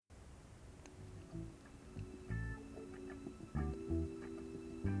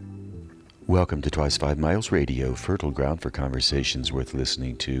Welcome to Twice 5 Miles Radio, fertile ground for conversations worth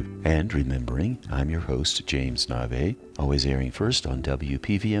listening to and remembering. I'm your host, James Nave, always airing first on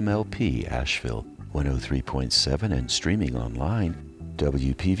WPVMLP Asheville 103.7 and streaming online,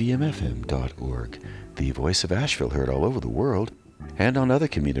 WPVMFM.org. The voice of Asheville heard all over the world, and on other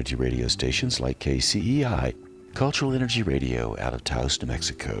community radio stations like KCEI, Cultural Energy Radio out of Taos, New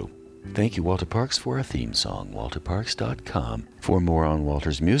Mexico. Thank you, Walter Parks, for our theme song, walterparks.com, for more on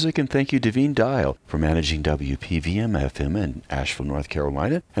Walter's music, and thank you, Devine Dial, for managing WPVM-FM in Asheville, North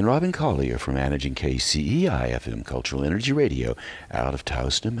Carolina, and Robin Collier for managing KCEI-FM Cultural Energy Radio out of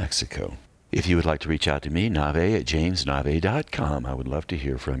Taos, New Mexico. If you would like to reach out to me, Nave at jamesnave.com. I would love to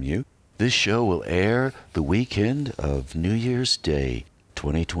hear from you. This show will air the weekend of New Year's Day,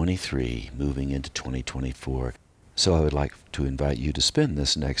 2023, moving into 2024. So I would like to invite you to spend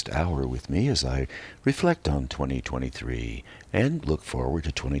this next hour with me as I reflect on 2023 and look forward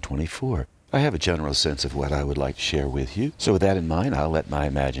to 2024. I have a general sense of what I would like to share with you. So with that in mind, I'll let my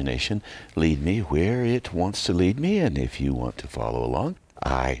imagination lead me where it wants to lead me. And if you want to follow along,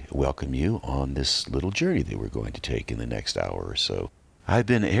 I welcome you on this little journey that we're going to take in the next hour or so. I've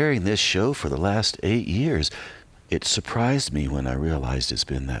been airing this show for the last 8 years. It surprised me when I realized it's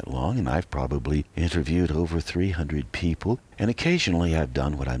been that long, and I've probably interviewed over 300 people, and occasionally I've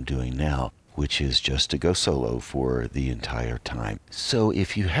done what I'm doing now, which is just to go solo for the entire time. So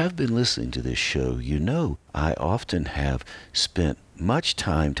if you have been listening to this show, you know I often have spent much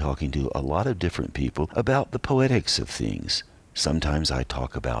time talking to a lot of different people about the poetics of things. Sometimes I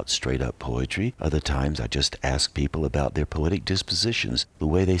talk about straight-up poetry. Other times I just ask people about their poetic dispositions, the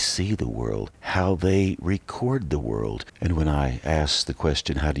way they see the world, how they record the world. And when I ask the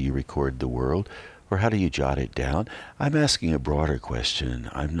question, how do you record the world, or how do you jot it down, I'm asking a broader question.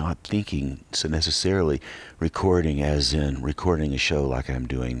 I'm not thinking so necessarily recording as in recording a show like I'm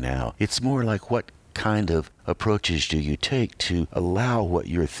doing now. It's more like what kind of approaches do you take to allow what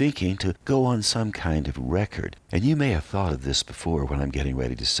you're thinking to go on some kind of record? And you may have thought of this before when I'm getting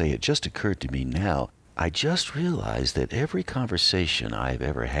ready to say it. It just occurred to me now. I just realized that every conversation I've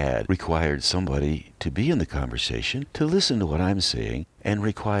ever had required somebody to be in the conversation, to listen to what I'm saying, and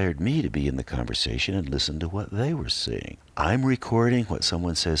required me to be in the conversation and listen to what they were saying. I'm recording what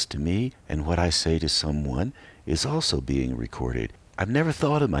someone says to me, and what I say to someone is also being recorded. I've never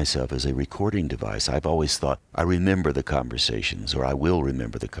thought of myself as a recording device. I've always thought I remember the conversations, or I will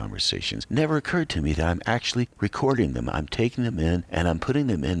remember the conversations. Never occurred to me that I'm actually recording them. I'm taking them in and I'm putting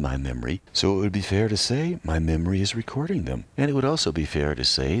them in my memory. So it would be fair to say my memory is recording them. And it would also be fair to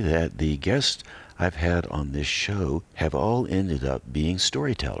say that the guests I've had on this show have all ended up being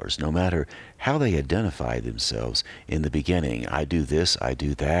storytellers, no matter how they identify themselves in the beginning. I do this, I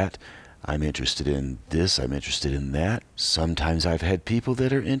do that. I'm interested in this, I'm interested in that. Sometimes I've had people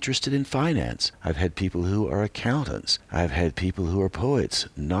that are interested in finance. I've had people who are accountants. I've had people who are poets,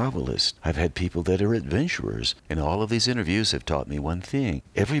 novelists. I've had people that are adventurers. And all of these interviews have taught me one thing.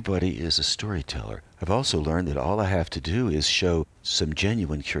 Everybody is a storyteller. I've also learned that all I have to do is show some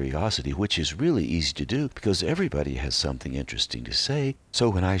genuine curiosity, which is really easy to do because everybody has something interesting to say. So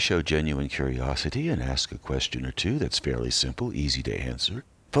when I show genuine curiosity and ask a question or two that's fairly simple, easy to answer,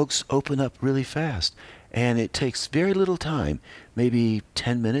 folks open up really fast, and it takes very little time, maybe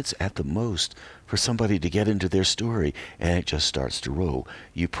 10 minutes at the most, for somebody to get into their story, and it just starts to roll.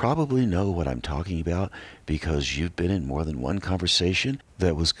 You probably know what I'm talking about because you've been in more than one conversation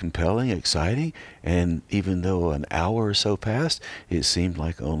that was compelling, exciting, and even though an hour or so passed, it seemed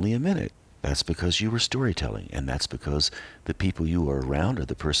like only a minute. That's because you were storytelling, and that's because the people you were around or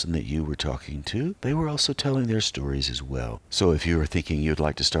the person that you were talking to, they were also telling their stories as well. So if you are thinking you'd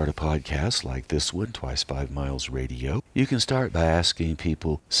like to start a podcast like this one, Twice 5 Miles Radio, you can start by asking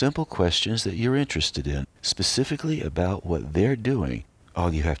people simple questions that you're interested in, specifically about what they're doing.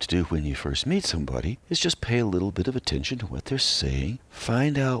 All you have to do when you first meet somebody is just pay a little bit of attention to what they're saying,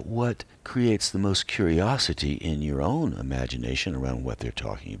 find out what creates the most curiosity in your own imagination around what they're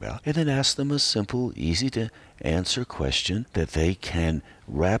talking about, and then ask them a simple, easy-to-answer question that they can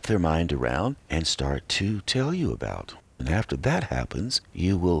wrap their mind around and start to tell you about. And after that happens,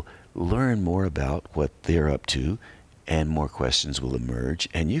 you will learn more about what they're up to, and more questions will emerge,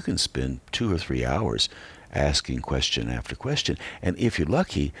 and you can spend 2 or 3 hours asking question after question. And if you're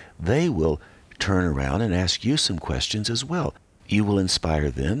lucky, they will turn around and ask you some questions as well. You will inspire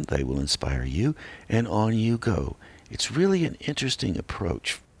them, they will inspire you, and on you go. It's really an interesting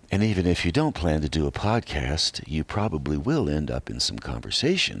approach. And even if you don't plan to do a podcast, you probably will end up in some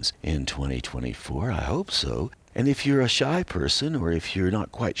conversations in 2024. I hope so. And if you're a shy person, or if you're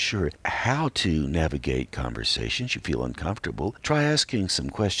not quite sure how to navigate conversations, you feel uncomfortable, try asking some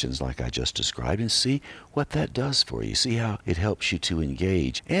questions like I just described and see what that does for you. See how it helps you to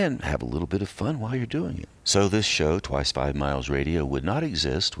engage and have a little bit of fun while you're doing it. So this show, Twice 5 Miles Radio, would not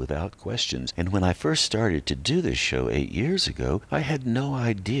exist without questions. And when I first started to do this show 8 years ago, I had no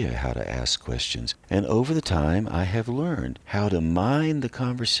idea how to ask questions. And over the time, I have learned how to mind the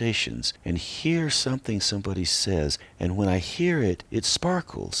conversations and hear something somebody says. And when I hear it, it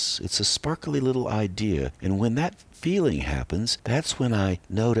sparkles. It's a sparkly little idea. And when that feeling happens, that's when I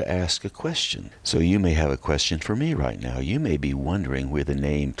know to ask a question. So you may have a question for me right now. You may be wondering where the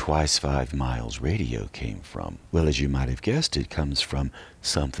name Twice 5 Miles Radio came from. Well, as you might have guessed, it comes from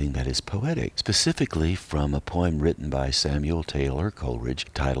something that is poetic, specifically from a poem written by Samuel Taylor Coleridge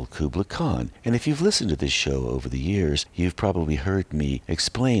titled Kubla Khan. And if you've listened to this show over the years, you've probably heard me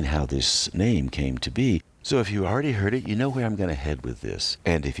explain how this name came to be. So if you already heard it, you know where I'm going to head with this.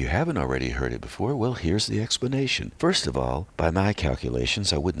 And if you haven't already heard it before, well, here's the explanation. First of all, by my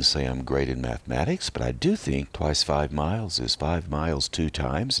calculations, I wouldn't say I'm great in mathematics, but I do think twice 5 miles is 5 miles 2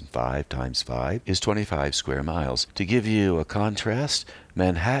 times, and 5 times 5 is 25 square miles. To give you a contrast,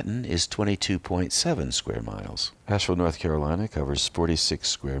 Manhattan is 22.7 square miles. Asheville, North Carolina covers 46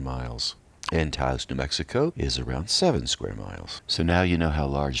 square miles. And Taos, New Mexico is around 7 square miles. So now you know how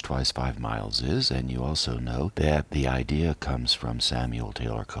large twice 5 miles is, and you also know that the idea comes from Samuel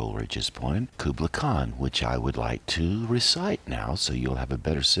Taylor Coleridge's poem, Kubla Khan, which I would like to recite now so you'll have a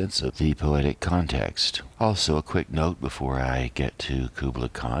better sense of the poetic context. Also, a quick note before I get to Kubla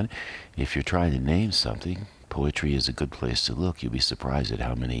Khan. If you're trying to name something, poetry is a good place to look. You'll be surprised at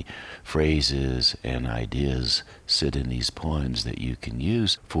how many phrases and ideas sit in these poems that you can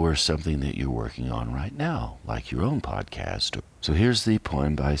use for something that you're working on right now, like your own podcast. So here's the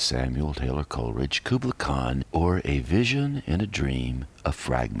poem by Samuel Taylor Coleridge, Kubla Khan, or A Vision in a Dream, a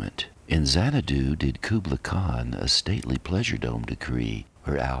Fragment. In Xanadu did Kubla Khan a stately pleasure dome decree,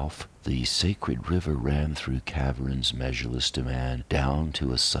 where Alph, the sacred river, ran through caverns measureless to man, down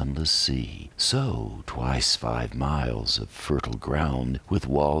to a sunless sea. So twice 5 miles of fertile ground, with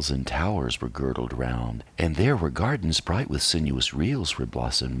walls and towers were girdled round, and there were gardens bright with sinuous reels, where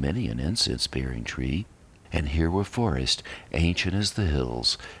blossomed many an incense-bearing tree. And here were forests, ancient as the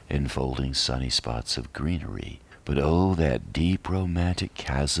hills, enfolding sunny spots of greenery. But oh, that deep romantic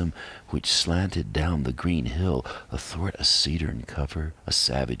chasm which slanted down the green hill athwart a cedarn cover, a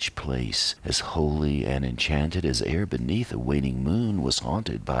savage place, as holy and enchanted as ere beneath a waning moon was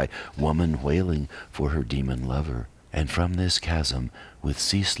haunted by woman wailing for her demon lover. And from this chasm, with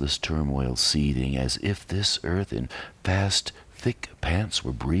ceaseless turmoil seething, as if this earth in fast, thick pants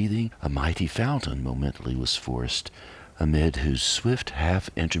were breathing, a mighty fountain momently was forced, amid whose swift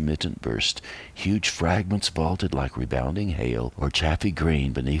half-intermittent burst huge fragments vaulted like rebounding hail, or chaffy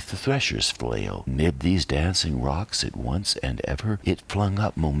grain beneath the thresher's flail. Mid these dancing rocks at once and ever it flung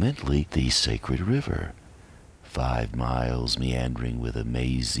up momently the sacred river. 5 miles meandering with a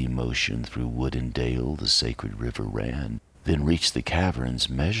mazy motion through wood and dale the sacred river ran, then reached the caverns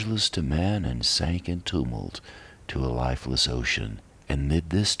measureless to man, and sank in tumult to a lifeless ocean. And mid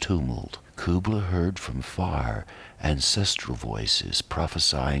this tumult Kubla heard from far ancestral voices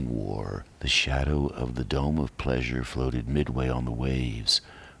prophesying war. The shadow of the dome of pleasure floated midway on the waves,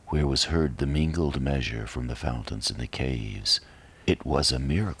 where was heard the mingled measure from the fountains in the caves. It was a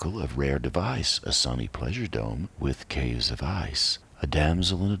miracle of rare device, a sunny pleasure dome with caves of ice. A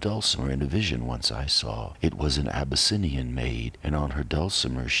damsel in a dulcimer in a vision once I saw. It was an Abyssinian maid, and on her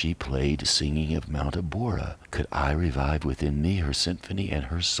dulcimer she played, singing of Mount Abora. Could I revive within me her symphony and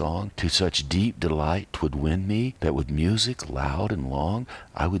her song, to such deep delight 'twould win me, that with music loud and long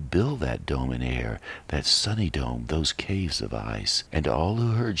I would build that dome in air, that sunny dome, those caves of ice, and all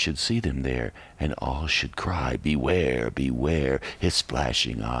who heard should see them there, and all should cry, beware, beware, his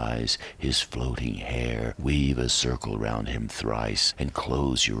splashing eyes, his floating hair. Weave a circle round him thrice, and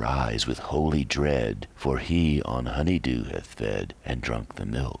close your eyes with holy dread, for he on honeydew hath fed, and drunk the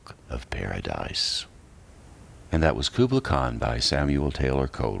milk of paradise. And that was Kubla Khan by Samuel Taylor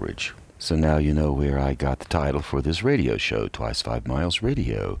Coleridge. So now you know where I got the title for this radio show, Twice 5 Miles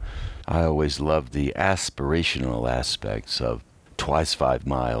Radio. I always loved the aspirational aspects of twice 5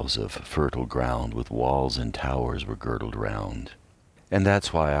 miles of fertile ground, with walls and towers were girdled round. And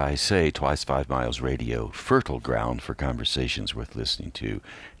that's why I say Twice 5 Miles Radio, fertile ground for conversations worth listening to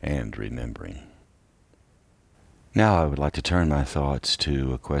and remembering. Now I would like to turn my thoughts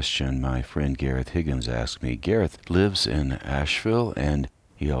to a question my friend Gareth Higgins asked me. Gareth lives in Asheville, and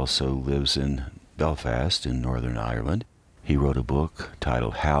he also lives in Belfast in Northern Ireland. He wrote a book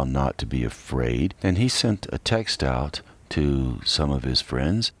titled How Not to Be Afraid, and he sent a text out to some of his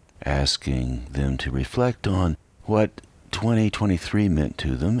friends asking them to reflect on what 2023 meant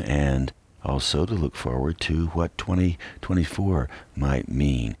to them and also to look forward to what 2024 might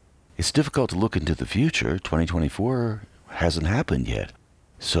mean. It's difficult to look into the future. 2024 hasn't happened yet.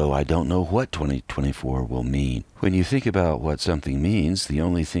 So I don't know what 2024 will mean. When you think about what something means, the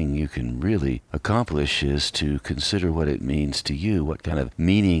only thing you can really accomplish is to consider what it means to you, what kind of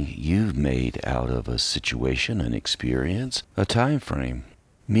meaning you've made out of a situation, an experience, a time frame.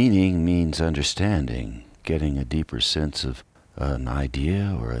 Meaning means understanding, getting a deeper sense of an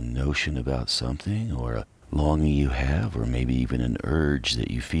idea or a notion about something or a longing you have or maybe even an urge that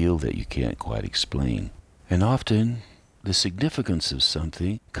you feel that you can't quite explain. And often, the significance of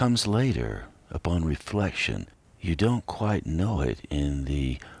something comes later, upon reflection. You don't quite know it in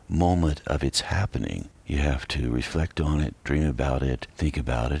the moment of its happening. You have to reflect on it, dream about it, think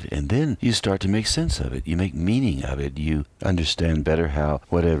about it, and then you start to make sense of it. You make meaning of it. You understand better how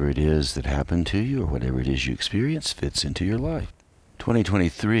whatever it is that happened to you or whatever it is you experience fits into your life.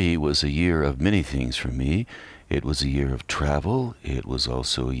 2023 was a year of many things for me. It was a year of travel. It was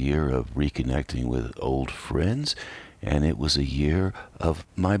also a year of reconnecting with old friends. And it was a year of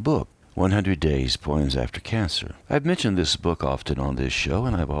my book, 100 Days, Poems After Cancer. I've mentioned this book often on this show,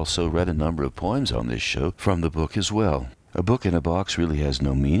 and I've also read a number of poems on this show from the book as well. A book in a box really has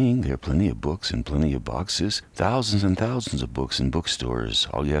no meaning. There are plenty of books in plenty of boxes, thousands and thousands of books in bookstores.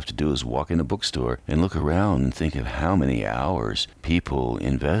 All you have to do is walk in a bookstore and look around and think of how many hours people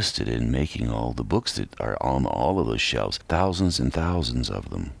invested in making all the books that are on all of those shelves, thousands and thousands of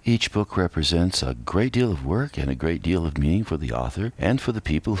them. Each book represents a great deal of work and a great deal of meaning for the author and for the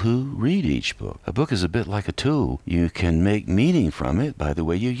people who read each book. A book is a bit like a tool. You can make meaning from it by the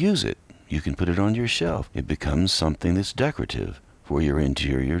way you use it. You can put it on your shelf. It becomes something that's decorative for your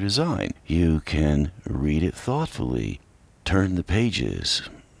interior design. You can read it thoughtfully, turn the pages,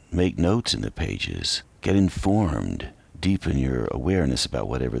 make notes in the pages, get informed, deepen your awareness about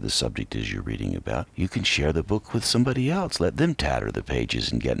whatever the subject is you're reading about. You can share the book with somebody else. Let them tatter the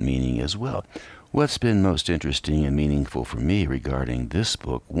pages and get meaning as well. What's been most interesting and meaningful for me regarding this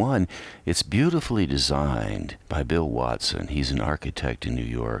book, one, it's beautifully designed by Bill Watson. He's an architect in New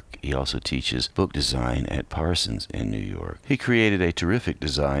York. He also teaches book design at Parsons in New York. He created a terrific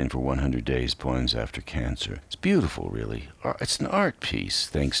design for 100 Days, Poems After Cancer. It's beautiful, really. It's an art piece,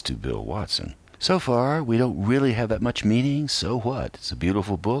 thanks to Bill Watson. So far, we don't really have that much meaning. So what? It's a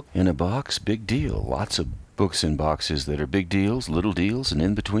beautiful book in a box, big deal. Lots of books in boxes that are big deals, little deals, and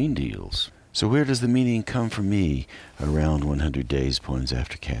in-between deals. So where does the meaning come for me around 100 Days, Poems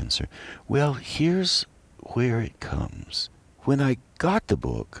After Cancer? Well, here's where it comes. When I got the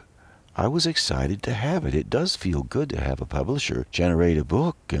book, I was excited to have it. It does feel good to have a publisher generate a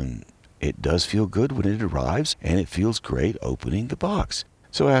book, and it does feel good when it arrives, and it feels great opening the box.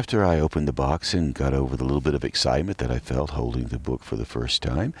 So after I opened the box and got over the little bit of excitement that I felt holding the book for the first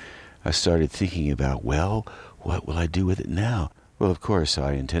time, I started thinking about, well, what will I do with it now? Well, of course,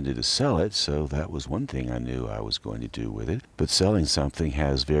 I intended to sell it, so that was one thing I knew I was going to do with it. But selling something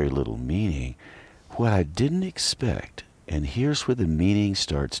has very little meaning. What I didn't expect, and here's where the meaning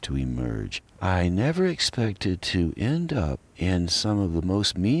starts to emerge, I never expected to end up in some of the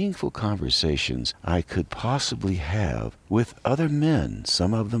most meaningful conversations I could possibly have with other men,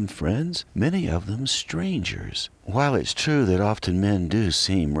 some of them friends, many of them strangers. While it's true that often men do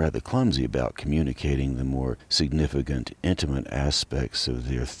seem rather clumsy about communicating the more significant, intimate aspects of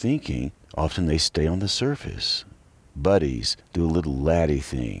their thinking, often they stay on the surface. Buddies do a little laddie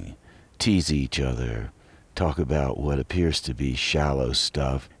thing, tease each other, talk about what appears to be shallow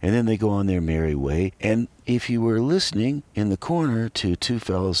stuff, and then they go on their merry way. And if you were listening in the corner to two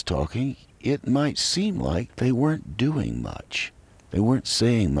fellows talking, it might seem like they weren't doing much. They weren't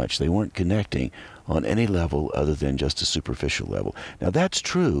saying much. They weren't connecting on any level other than just a superficial level. Now, that's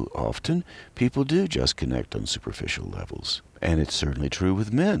true. Often, people do just connect on superficial levels. And it's certainly true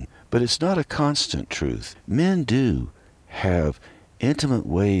with men. But it's not a constant truth. Men do have intimate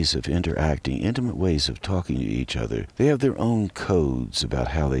ways of interacting, intimate ways of talking to each other. They have their own codes about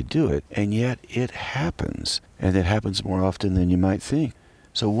how they do it, and yet it happens. And it happens more often than you might think.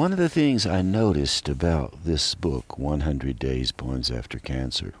 So one of the things I noticed about this book, 100 Days, Poems After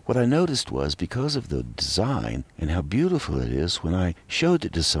Cancer, what I noticed was because of the design and how beautiful it is, when I showed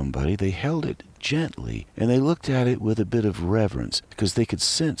it to somebody, they held it gently, and they looked at it with a bit of reverence because they could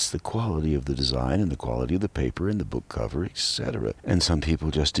sense the quality of the design and the quality of the paper and the book cover, etc. And some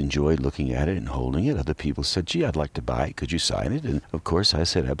people just enjoyed looking at it and holding it. Other people said, gee, I'd like to buy it. Could you sign it? And of course I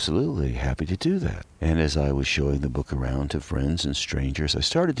said, absolutely, happy to do that. And as I was showing the book around to friends and strangers, I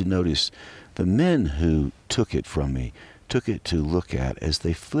started to notice the men who took it from me, took it to look at as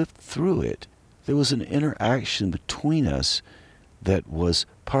they flipped through it. There was an interaction between us that was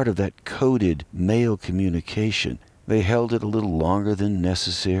part of that coded male communication. They held it a little longer than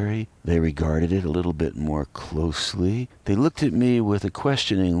necessary. They regarded it a little bit more closely. They looked at me with a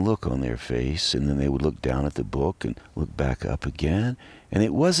questioning look on their face, and then they would look down at the book and look back up again. And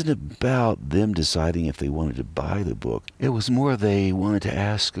it wasn't about them deciding if they wanted to buy the book. It was more they wanted to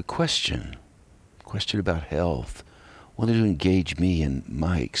ask a question about health, wanted to engage me in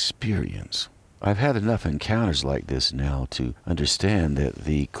my experience. I've had enough encounters like this now to understand that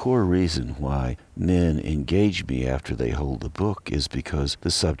the core reason why men engage me after they hold the book is because the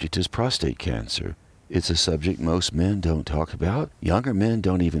subject is prostate cancer. It's a subject most men don't talk about. Younger men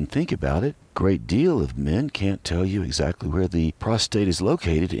don't even think about it. A great deal of men can't tell you exactly where the prostate is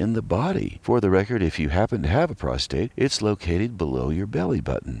located in the body. For the record, if you happen to have a prostate, it's located below your belly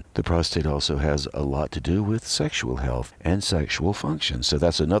button. The prostate also has a lot to do with sexual health and sexual function. So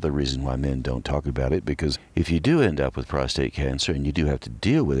that's another reason why men don't talk about it, because if you do end up with prostate cancer and you do have to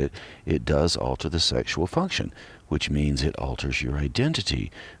deal with it, it does alter the sexual function, which means it alters your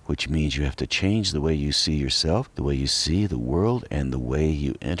identity, which means you have to change the way you see yourself, the way you see the world, and the way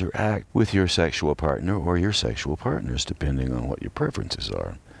you interact with your sexual partner or your sexual partners, depending on what your preferences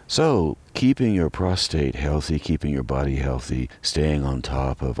are. So, keeping your prostate healthy, keeping your body healthy, staying on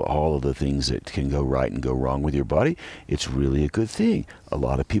top of all of the things that can go right and go wrong with your body, it's really a good thing. A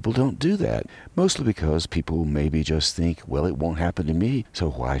lot of people don't do that, mostly because people maybe just think, well, it won't happen to me, so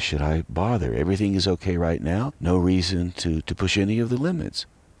why should I bother? Everything is okay right now. No reason to push any of the limits.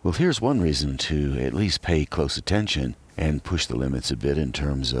 Well, here's one reason to at least pay close attention and push the limits a bit in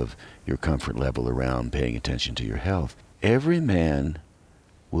terms of your comfort level around paying attention to your health. Every man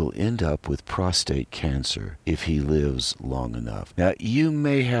will end up with prostate cancer if he lives long enough. Now, you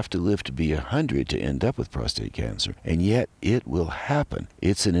may have to live to be 100 to end up with prostate cancer, and yet it will happen.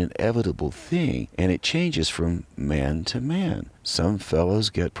 It's an inevitable thing, and it changes from man to man. Some fellows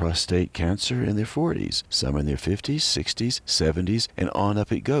get prostate cancer in their 40s, some in their 50s, 60s, 70s, and on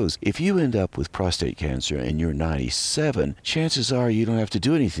up it goes. If you end up with prostate cancer and you're 97, chances are you don't have to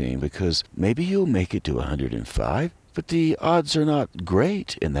do anything, because maybe you'll make it to 105, but the odds are not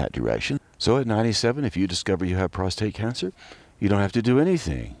great in that direction. So at 97, if you discover you have prostate cancer, you don't have to do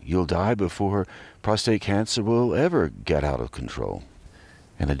anything. You'll die before prostate cancer will ever get out of control.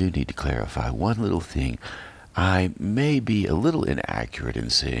 And I do need to clarify one little thing. I may be a little inaccurate in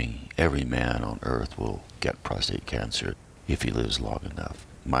saying every man on earth will get prostate cancer if he lives long enough.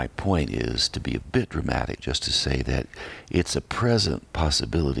 My point is to be a bit dramatic, just to say that it's a present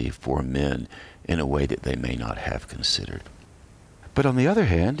possibility for men in a way that they may not have considered. But on the other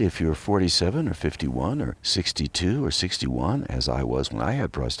hand, if you're 47 or 51 or 62 or 61, as I was when I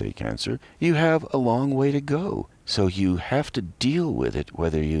had prostate cancer, you have a long way to go. So you have to deal with it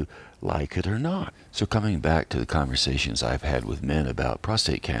whether you like it or not. So coming back to the conversations I've had with men about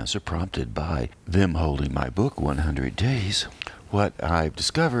prostate cancer, prompted by them holding my book, 100 Days, what I've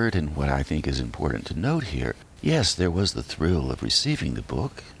discovered and what I think is important to note here, yes, there was the thrill of receiving the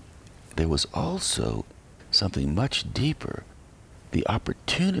book. There was also something much deeper, the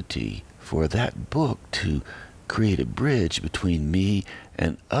opportunity for that book to create a bridge between me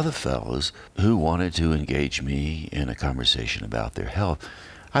and other fellows who wanted to engage me in a conversation about their health.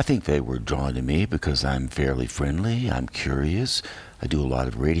 I think they were drawn to me because I'm fairly friendly, I'm curious, I do a lot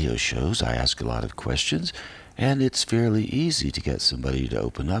of radio shows, I ask a lot of questions, and it's fairly easy to get somebody to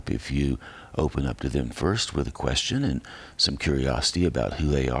open up if you open up to them first with a question and some curiosity about who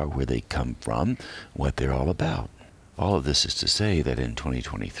they are, where they come from, what they're all about. All of this is to say that in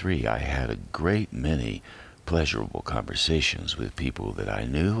 2023 I had a great many pleasurable conversations with people that I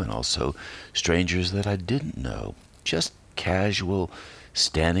knew and also strangers that I didn't know. Just casual,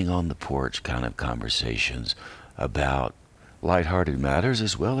 standing on the porch kind of conversations about lighthearted matters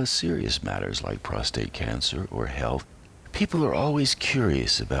as well as serious matters like prostate cancer or health. People are always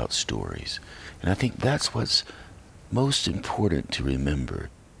curious about stories, and I think that's what's most important to remember.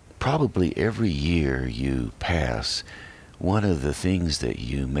 Probably every year you pass, one of the things that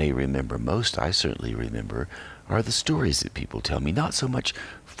you may remember most, I certainly remember, are the stories that people tell me. Not so much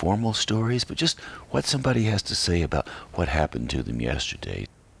formal stories, but just what somebody has to say about what happened to them yesterday.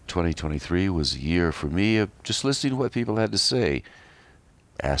 2023 was a year for me of just listening to what people had to say.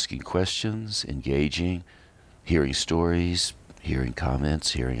 asking questions, engaging, hearing stories, hearing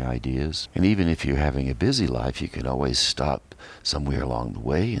comments, hearing ideas. And even if you're having a busy life, you can always stop somewhere along the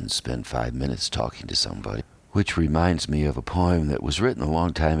way and spend 5 minutes talking to somebody. Which reminds me of a poem that was written a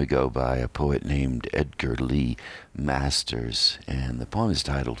long time ago by a poet named Edgar Lee Masters, and the poem is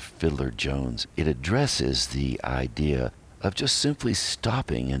titled Fiddler Jones. It addresses the idea of just simply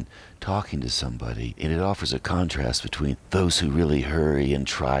stopping and talking to somebody, and it offers a contrast between those who really hurry and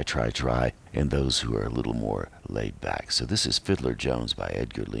try, and those who are a little more laid back. So this is Fiddler Jones by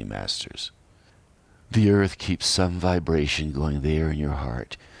Edgar Lee Masters. The earth keeps some vibration going there in your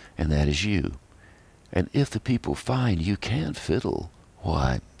heart, and that is you. And if the people find you can fiddle,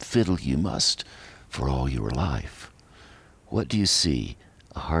 why, fiddle you must for all your life. What do you see,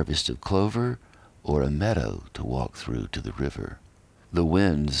 a harvest of clover, or a meadow to walk through to the river? The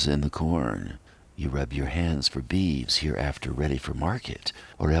wind's in the corn. You rub your hands for beeves hereafter ready for market,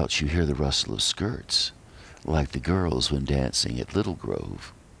 or else you hear the rustle of skirts, like the girls when dancing at Little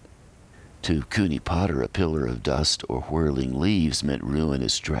Grove. To Cooney Potter, a pillar of dust or whirling leaves meant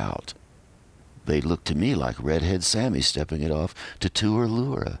ruinous drought. They looked to me like Redhead Sammy stepping it off to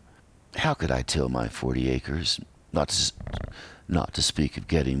Tuarlura. How could I till my 40 acres, not to speak of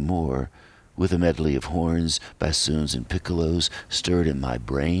getting more, with a medley of horns, bassoons, and piccolos stirred in my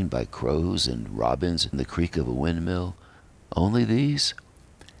brain by crows and robins and the creak of a windmill? Only these?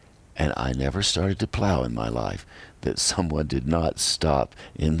 And I never started to plow in my life that someone did not stop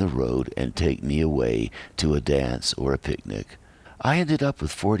in the road and take me away to a dance or a picnic. I ended up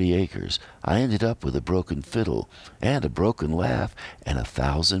with 40 acres. I ended up with a broken fiddle and a broken laugh and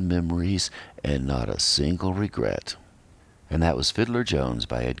 1,000 memories and not a single regret. And that was Fiddler Jones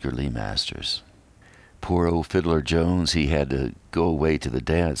by Edgar Lee Masters. Poor old Fiddler Jones, he had to go away to the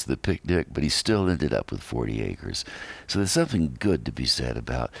dance, the picnic, but he still ended up with 40 acres. So there's something good to be said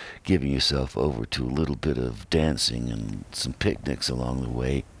about giving yourself over to a little bit of dancing and some picnics along the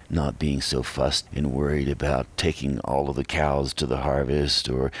way, not being so fussed and worried about taking all of the cows to the harvest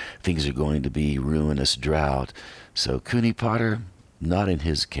or things are going to be ruinous drought. So Cooney Potter, not in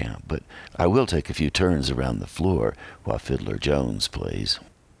his camp, but I will take a few turns around the floor while Fiddler Jones plays.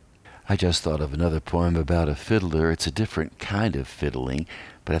 I just thought of another poem about a fiddler. It's a different kind of fiddling,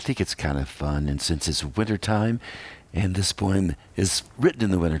 but I think it's kind of fun, and since it's wintertime, and this poem is written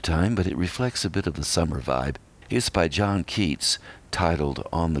in the wintertime, but it reflects a bit of the summer vibe. It's by John Keats, titled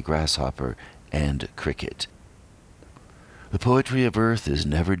On the Grasshopper and Cricket. The poetry of earth is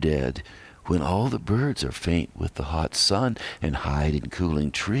never dead. When all the birds are faint with the hot sun and hide in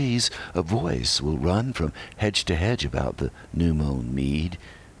cooling trees, a voice will run from hedge to hedge about the new-mown mead.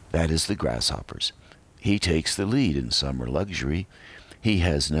 That is the grasshopper's. He takes the lead in summer luxury. He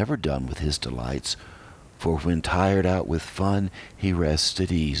has never done with his delights, for when tired out with fun, he rests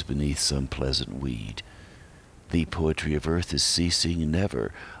at ease beneath some pleasant weed. The poetry of earth is ceasing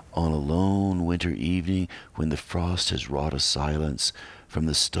never. On a lone winter evening, when the frost has wrought a silence, from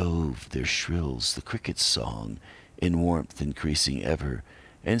the stove there shrills the cricket's song, in warmth increasing ever,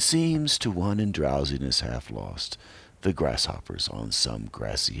 and seems to one in drowsiness half lost, the grasshopper's on some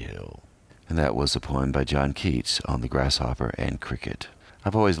grassy hill. And that was a poem by John Keats, On the Grasshopper and Cricket.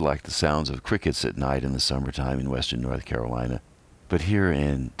 I've always liked the sounds of crickets at night in the summertime in western North Carolina. But here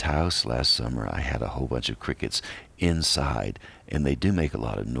in Taos last summer, I had a whole bunch of crickets inside, and they do make a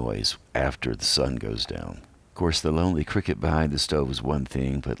lot of noise after the sun goes down. Of course, the lonely cricket behind the stove was one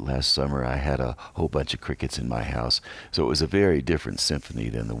thing, but last summer I had a whole bunch of crickets in my house, so it was a very different symphony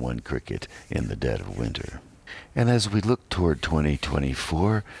than the one cricket in the dead of winter. And as we look toward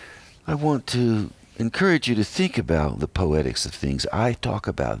 2024, I want to encourage you to think about the poetics of things. I talk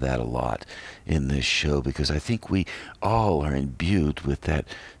about that a lot in this show because I think we all are imbued with that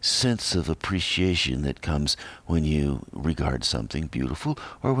sense of appreciation that comes when you regard something beautiful,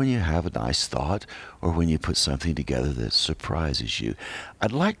 or when you have a nice thought, or when you put something together that surprises you.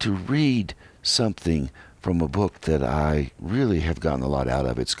 I'd like to read something from a book that I really have gotten a lot out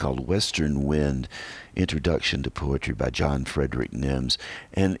of. It's called Western Wind, Introduction to Poetry by John Frederick Nims.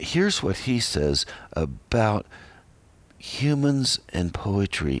 And here's what he says about humans and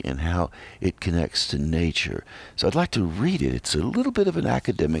poetry and how it connects to nature. So I'd like to read it. It's a little bit of an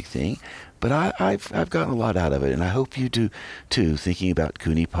academic thing, but I've gotten a lot out of it, and I hope you do too, thinking about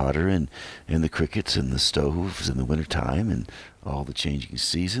Cooney Potter and the crickets and the stoves in the wintertime and all the changing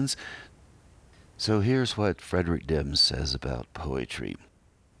seasons. So here's what Frederick Nims says about poetry.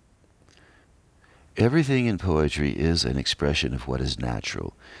 Everything in poetry is an expression of what is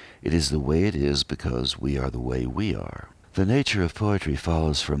natural. It is the way it is because we are the way we are. The nature of poetry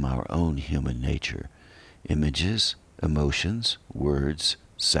follows from our own human nature. Images, emotions, words,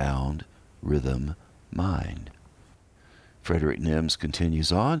 sound, rhythm, mind. Frederick Nims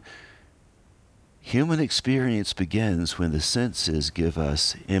continues on. Human experience begins when the senses give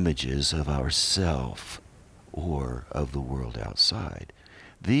us images of ourself or of the world outside.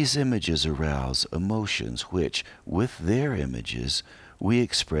 These images arouse emotions which, with their images, we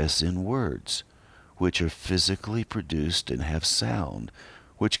express in words, which are physically produced and have sound,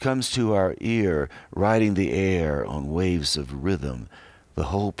 which comes to our ear, riding the air on waves of rhythm. The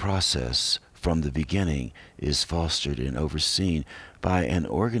whole process, from the beginning, is fostered and overseen by an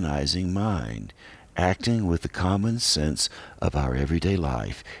organizing mind, acting with the common sense of our everyday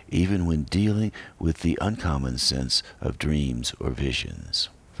life, even when dealing with the uncommon sense of dreams or visions.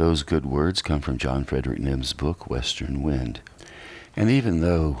 Those good words come from John Frederick Nims' book, Western Wind. And even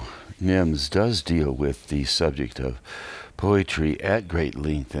though Nims does deal with the subject of poetry at great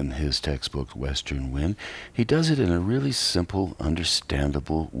length in his textbook, Western Wind, he does it in a really simple,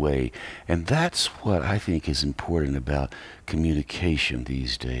 understandable way. And that's what I think is important about communication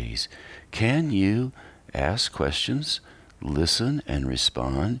these days. Can you ask questions, listen, and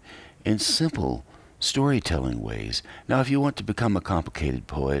respond in simple storytelling ways? Now, if you want to become a complicated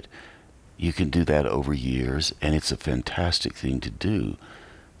poet, you can do that over years, and it's a fantastic thing to do.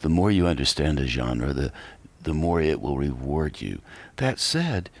 The more you understand a genre, the more it will reward you. That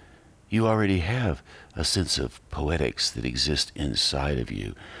said, you already have a sense of poetics that exists inside of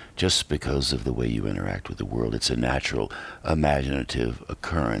you just because of the way you interact with the world. It's a natural, imaginative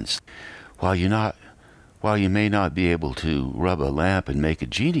occurrence. While you may not be able to rub a lamp and make a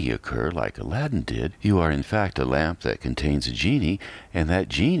genie occur like Aladdin did, you are in fact a lamp that contains a genie, and that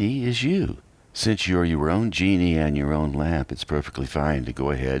genie is you. Since you're your own genie and your own lamp, it's perfectly fine to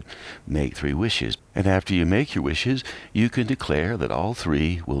go ahead, make 3 wishes. And after you make your wishes, you can declare that all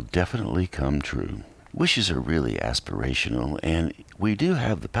 3 will definitely come true. Wishes are really aspirational, and we do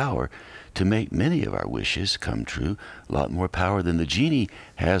have the power to make many of our wishes come true, a lot more power than the genie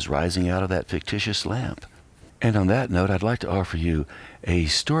has rising out of that fictitious lamp. And on that note, I'd like to offer you a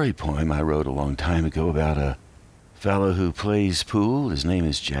story poem I wrote a long time ago about a fellow who plays pool. His name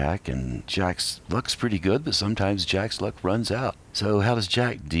is Jack, and Jack's luck's pretty good, but sometimes Jack's luck runs out. So how does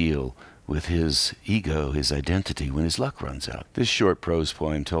Jack deal with his ego, his identity, when his luck runs out? This short prose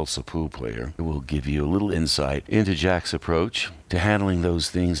poem, Tulsa Pool Player, will give you a little insight into Jack's approach to handling those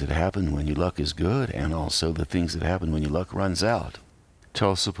things that happen when your luck is good and also the things that happen when your luck runs out.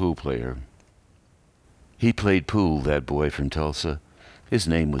 Tulsa Pool Player. He played pool, that boy from Tulsa. His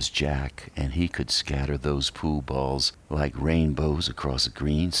name was Jack, and he could scatter those pool balls like rainbows across a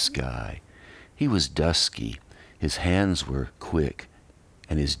green sky. He was dusky, his hands were quick,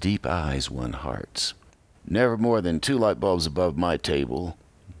 and his deep eyes won hearts. "Never more than 2 light bulbs above my table,"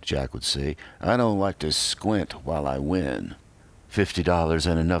 Jack would say. "I don't like to squint while I win." $50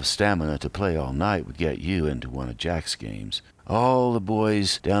 and enough stamina to play all night would get you into one of Jack's games. All the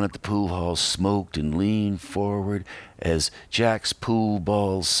boys down at the pool hall smoked and leaned forward as Jack's pool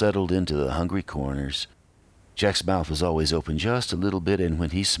balls settled into the hungry corners. Jack's mouth was always open just a little bit, and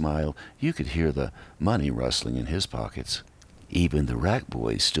when he smiled, you could hear the money rustling in his pockets. Even the rack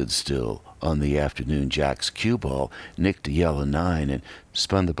boys stood still on the afternoon Jack's cue ball nicked a yellow 9 and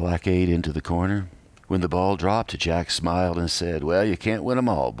spun the black 8 into the corner. When the ball dropped, Jack smiled and said, "Well, you can't win 'em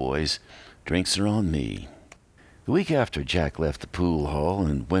all, boys. Drinks are on me." The week after Jack left the pool hall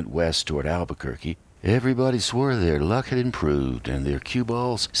and went west toward Albuquerque, everybody swore their luck had improved and their cue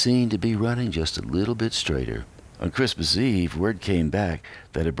balls seemed to be running just a little bit straighter. On Christmas Eve, word came back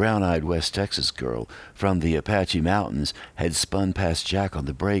that a brown-eyed West Texas girl from the Apache Mountains had spun past Jack on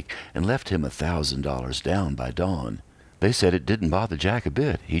the break and left him $1,000 down by dawn. They said it didn't bother Jack a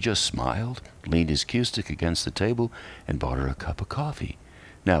bit. He just smiled, leaned his cue stick against the table, and bought her a cup of coffee.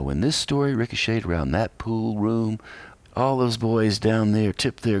 Now, when this story ricocheted around that pool room, all those boys down there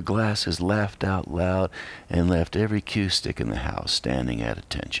tipped their glasses, laughed out loud, and left every cue stick in the house standing at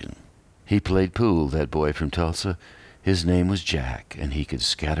attention. He played pool, that boy from Tulsa. His name was Jack, and he could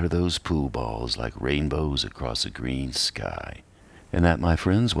scatter those pool balls like rainbows across a green sky. And that, my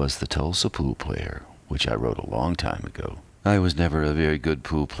friends, was the Tulsa Pool Player, which I wrote a long time ago. I was never a very good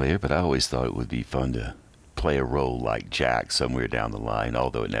pool player, but I always thought it would be fun to play a role like Jack somewhere down the line,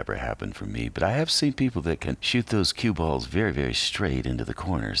 although it never happened for me. But I have seen people that can shoot those cue balls very, very straight into the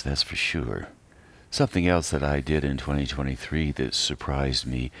corners, that's for sure. Something else that I did in 2023 that surprised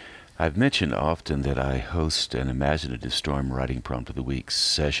me, I've mentioned often that I host an Imaginative Storm Writing Prompt of the Week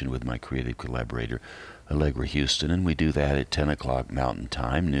session with my creative collaborator, Allegra Houston, and we do that at 10 o'clock Mountain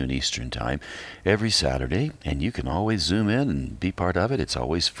Time, noon Eastern Time, every Saturday, and you can always zoom in and be part of it. It's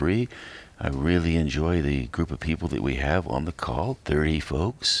always free. I really enjoy the group of people that we have on the call, 30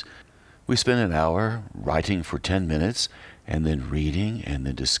 folks. We spend an hour writing for 10 minutes, and then reading, and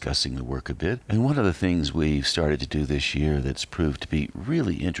then discussing the work a bit. And one of the things we've started to do this year that's proved to be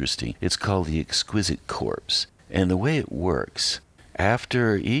really interesting, it's called the Exquisite Corpse. And the way it works,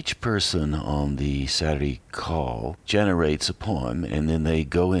 after each person on the Saturday call generates a poem, and then they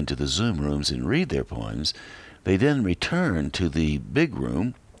go into the Zoom rooms and read their poems, they then return to the big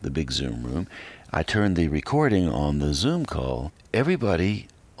room, the big Zoom room. I turn the recording on the Zoom call. Everybody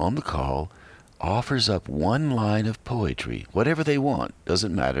on the call offers up one line of poetry, whatever they want,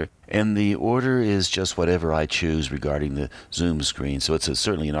 doesn't matter, and the order is just whatever I choose regarding the Zoom screen, so it's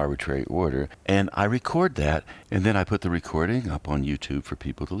certainly an arbitrary order, and I record that, and then I put the recording up on YouTube for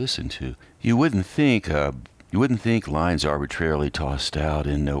people to listen to. You wouldn't think lines arbitrarily tossed out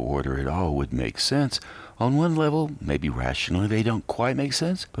in no order at all would make sense. On one level, maybe rationally, they don't quite make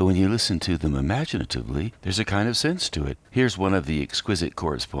sense, but when you listen to them imaginatively, there's a kind of sense to it. Here's one of the Exquisite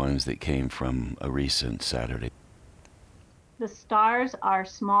Corpse poems that came from a recent Saturday. The stars are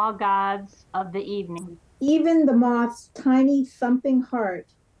small gods of the evening. Even the moth's tiny thumping heart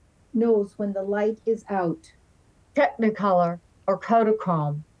knows when the light is out. Technicolor or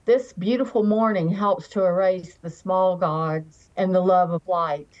Kodachrome. This beautiful morning helps to erase the small gods and the love of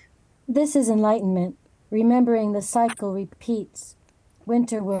light. This is enlightenment. Remembering the cycle repeats.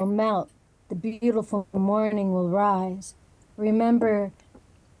 Winter will melt, the beautiful morning will rise. Remember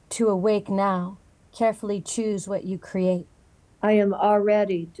to awake now. Carefully choose what you create. I am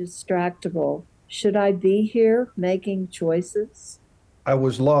already distractible. Should I be here making choices? I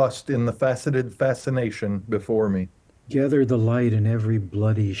was lost in the faceted fascination before me. Gather the light in every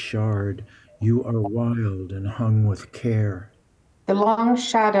bloody shard. You are wild and hung with care. The long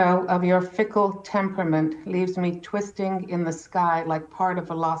shadow of your fickle temperament leaves me twisting in the sky like part of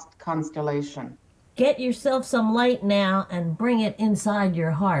a lost constellation. Get yourself some light now and bring it inside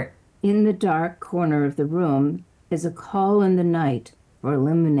your heart. In the dark corner of the room is a call in the night for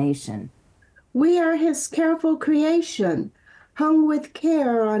illumination. We are his careful creation, hung with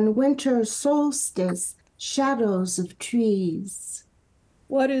care on winter solstice, shadows of trees.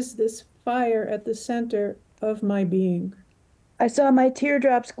 What is this fire at the center of my being? I saw my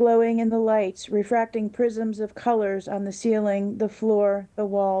teardrops glowing in the lights, refracting prisms of colors on the ceiling, the floor, the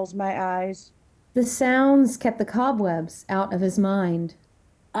walls, my eyes. The sounds kept the cobwebs out of his mind.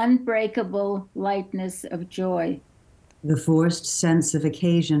 Unbreakable lightness of joy. The forced sense of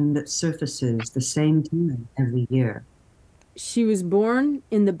occasion that surfaces the same time every year. She was born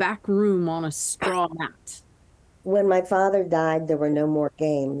in the back room on a straw mat. When my father died, there were no more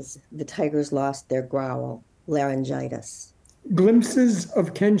games. The tigers lost their growl, laryngitis. Glimpses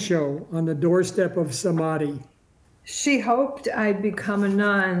of Kensho on the doorstep of Samadhi. She hoped I'd become a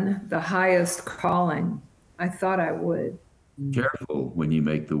nun, the highest calling. I thought I would. Careful when you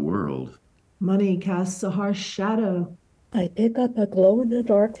make the world. Money casts a harsh shadow. I pick up a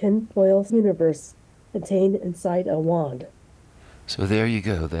glow-in-the-dark tinfoil universe contained inside a wand. So there you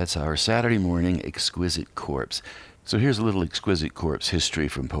go. That's our Saturday morning Exquisite Corpse. So here's a little Exquisite Corpse history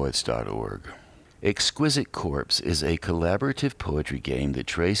from poets.org. Exquisite Corpse is a collaborative poetry game that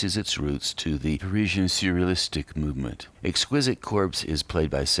traces its roots to the Parisian Surrealistic movement. Exquisite Corpse is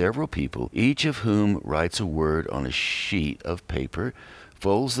played by several people, each of whom writes a word on a sheet of paper,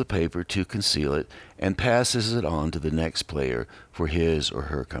 folds the paper to conceal it, and passes it on to the next player for his or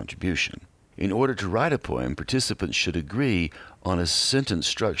her contribution. In order to write a poem, participants should agree on a sentence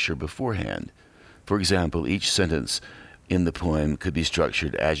structure beforehand. For example, each sentence in the poem could be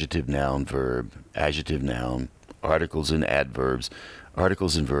structured adjective, noun, verb, adjective, noun, articles and adverbs.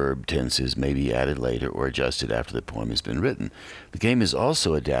 Articles and verb tenses may be added later or adjusted after the poem has been written. The game is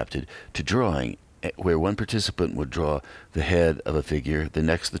also adapted to drawing, where one participant would draw the head of a figure, the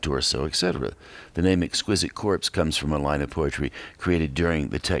next the torso, etc. The name Exquisite Corpse comes from a line of poetry created during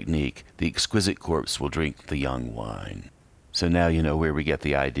the technique, "The exquisite corpse will drink the young wine." So now you know where we get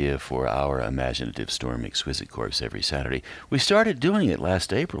the idea for our Imaginative Storm Exquisite Corpse every Saturday. We started doing it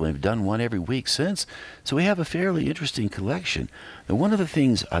last April and have done one every week since, so we have a fairly interesting collection. And one of the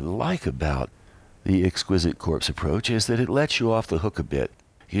things I like about the Exquisite Corpse approach is that it lets you off the hook a bit.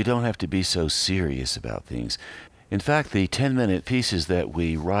 You don't have to be so serious about things. In fact, the 10-minute pieces that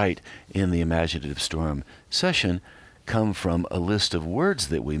we write in the Imaginative Storm session come from a list of words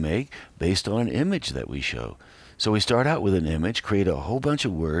that we make based on an image that we show. So we start out with an image, create a whole bunch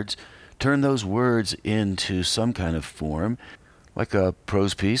of words, turn those words into some kind of form, like a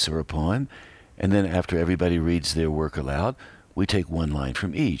prose piece or a poem, And then after everybody reads their work aloud, we take one line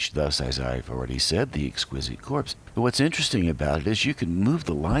from each, thus, as I've already said, the Exquisite Corpse. But what's interesting about it is you can move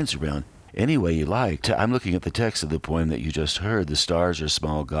the lines around any way you like. I'm looking at the text of the poem that you just heard. The stars are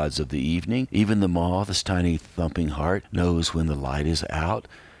small gods of the evening. Even the moth's tiny thumping heart knows when the light is out.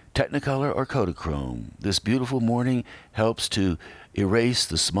 Technicolor or Kodachrome, this beautiful morning helps to erase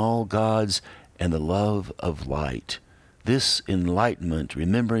the small gods and the love of light. This enlightenment,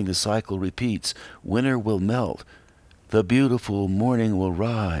 remembering the cycle repeats, winter will melt. The beautiful morning will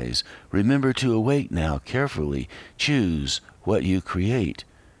rise. Remember to awake now carefully. Choose what you create.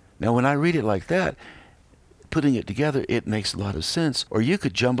 Now, when I read it like that, putting it together, it makes a lot of sense. Or you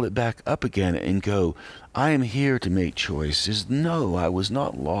could jumble it back up again and go, I am here to make choices. No, I was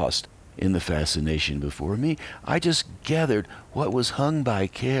not lost in the fascination before me. I just gathered what was hung by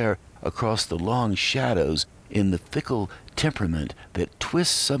care across the long shadows in the fickle temperament that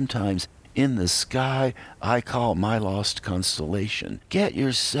twists sometimes in the sky I call my lost constellation. Get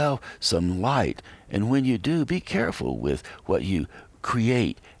yourself some light, and when you do, be careful with what you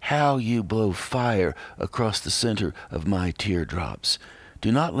create, how you blow fire across the center of my teardrops.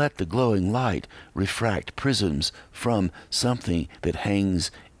 Do not let the glowing light refract prisms from something that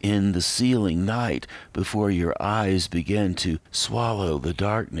hangs in the ceiling night before your eyes begin to swallow the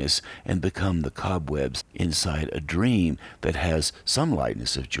darkness and become the cobwebs inside a dream that has some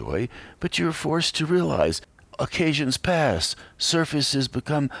lightness of joy, but you're forced to realize occasions pass, surfaces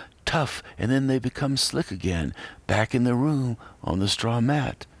become tough, and then they become slick again, back in the room on the straw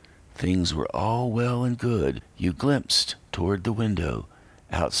mat. Things were all well and good. You glimpsed toward the window.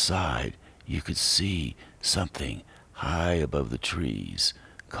 Outside, you could see something high above the trees,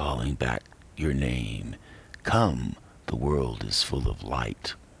 calling back your name. Come, the world is full of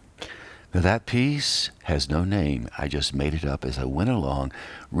light. Now that piece has no name. I just made it up as I went along,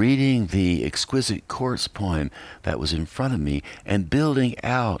 reading the Exquisite Corpse poem that was in front of me and building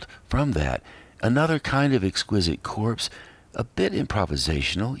out from that. Another kind of Exquisite Corpse, a bit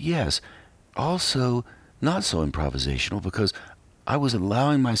improvisational, yes. Also not so improvisational because I was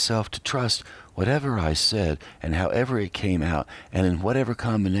allowing myself to trust whatever I said and however it came out and in whatever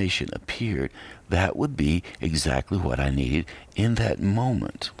combination appeared, that would be exactly what I needed in that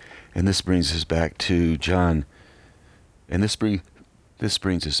moment. And this brings us back to John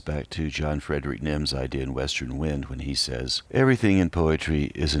Frederick Nim's idea in Western Wind when he says, everything in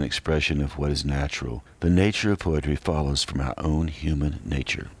poetry is an expression of what is natural. The nature of poetry follows from our own human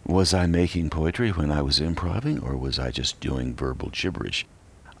nature. Was I making poetry when I was improvising, or was I just doing verbal gibberish?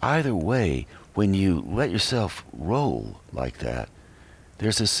 Either way, when you let yourself roll like that,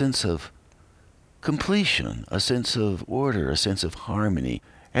 there's a sense of completion, a sense of order, a sense of harmony.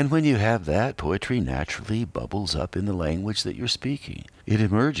 And when you have that, poetry naturally bubbles up in the language that you're speaking. It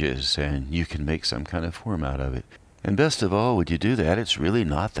emerges, and you can make some kind of form out of it. And best of all, when you do that, it's really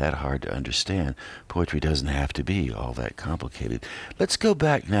not that hard to understand. Poetry doesn't have to be all that complicated. Let's go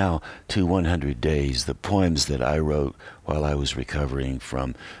back now to 100 Days, the poems that I wrote while I was recovering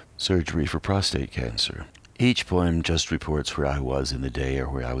from surgery for prostate cancer. Each poem just reports where I was in the day or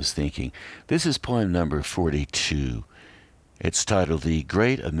where I was thinking. This is poem number 42. It's titled The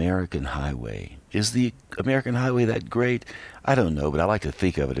Great American Highway. Is the American Highway that great? I don't know, but I like to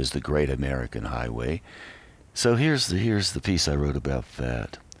think of it as the Great American Highway. So here's the piece I wrote about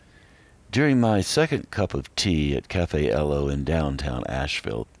that. During my second cup of tea at Cafe Ello in downtown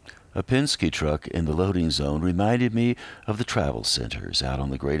Asheville, a Penske truck in the loading zone reminded me of the travel centers out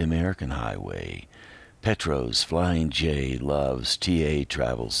on the Great American Highway. Petros, Flying J, Love's, TA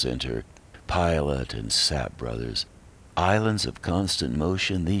Travel Center, Pilot, and Sap Brothers. Islands of constant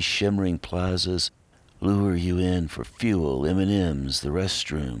motion, these shimmering plazas lure you in for fuel, M&Ms, the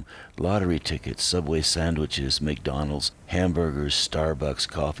restroom, lottery tickets, Subway sandwiches, McDonald's, hamburgers, Starbucks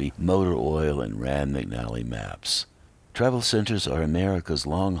coffee, motor oil, and Rand McNally maps. Travel centers are America's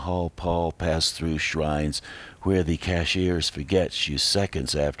long-haul pass-through shrines where the cashiers forgets you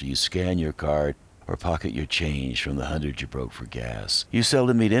seconds after you scan your card or pocket your change from the 100 you broke for gas. You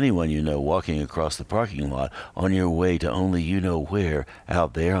seldom meet anyone you know walking across the parking lot on your way to only you know where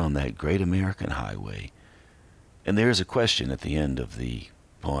out there on that great American highway. And there is a question at the end of the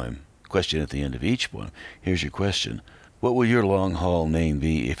poem, question at the end of each poem. Here's your question. What will your long-haul name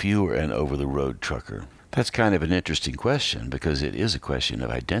be if you were an over-the-road trucker? That's kind of an interesting question because it is a question of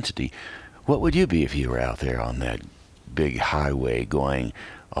identity. What would you be if you were out there on that big highway going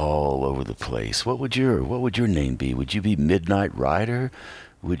all over the place? What would your name be? Would you be Midnight Rider?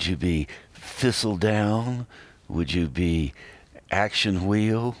 Would you be Thistledown? Would you be Action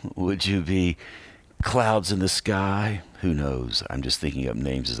Wheel? Would you be Clouds in the Sky? Who knows? I'm just thinking up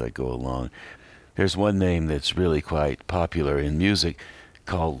names as I go along. There's one name that's really quite popular in music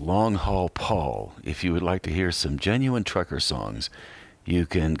called Long Haul Paul. If you would like to hear some genuine trucker songs, you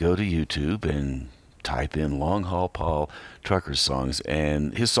can go to YouTube and type in Long Haul Paul trucker songs,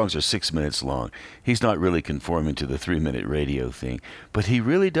 and his songs are 6 minutes long. He's not really conforming to the 3-minute radio thing, but he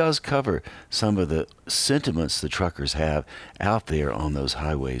really does cover some of the sentiments the truckers have out there on those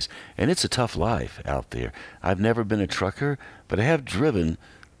highways. And it's a tough life out there. I've never been a trucker, but I have driven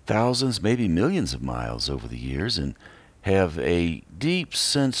thousands, maybe millions of miles over the years, and have a deep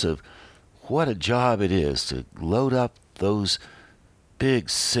sense of what a job it is to load up those big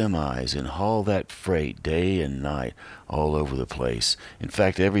semis and haul that freight day and night all over the place. In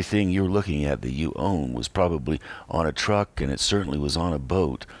fact, everything you're looking at that you own was probably on a truck, and it certainly was on a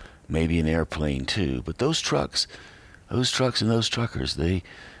boat, maybe an airplane too. But those trucks and those truckers, they're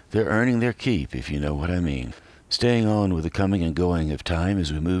earning their keep, if you know what I mean. Staying on with the coming and going of time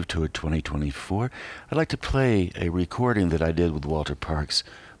as we move toward 2024, I'd like to play a recording that I did with Walter Parks,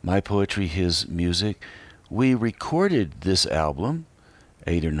 My Poetry, His Music. We recorded this album,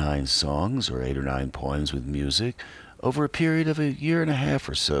 8 or 9 songs or 8 or 9 poems with music, over a period of a year and a half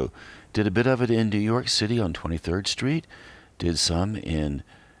or so. Did a bit of it in New York City on 23rd Street, did some in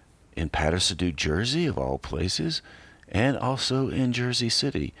Paterson, New Jersey, of all places, and also in Jersey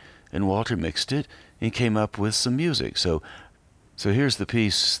City. And Walter mixed it and came up with some music. So here's the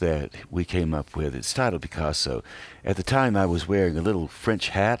piece that we came up with. It's titled Picasso. At the time, I was wearing a little French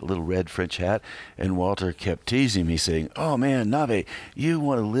hat, a little red French hat, and Walter kept teasing me, saying, "Oh man, Nave, you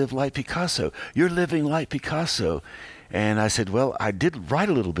want to live like Picasso. You're living like Picasso." And I said, well, I did write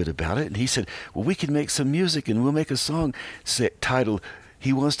a little bit about it. And he said, well, we can make some music and we'll make a song titled,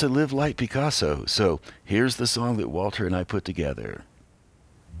 He Wants to Live Like Picasso. So here's the song that Walter and I put together.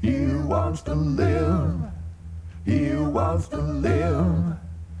 He wants to live. He wants to live.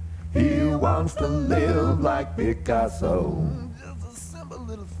 He wants to live like Picasso. Just a simple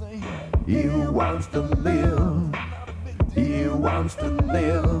little thing. He wants to live. He wants to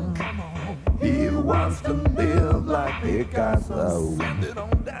live. He wants to live like Picasso. Send it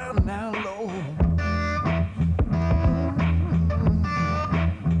on down low.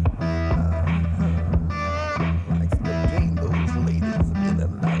 Likes to gain those ladies in a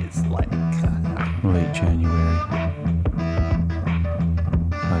nice like. Late January.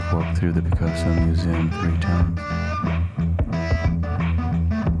 I've walked through the Picasso Museum 3 times.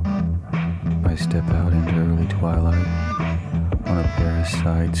 I step out into early twilight on a Paris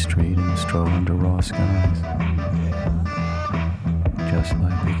side street and stroll under raw skies, just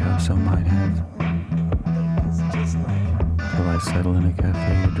like Picasso might have. Till I settle in a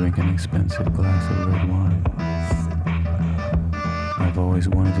cafe to drink an expensive glass of red wine. I've always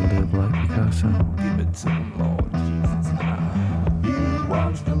wanted to live like Picasso. Give it to him, Lord Jesus. He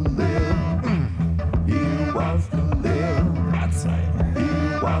wants to live. He wants to live. That's right. He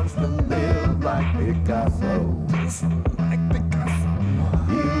wants to live like Picasso. Just like Picasso.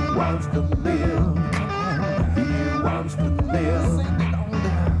 He wants to live. He wants to live.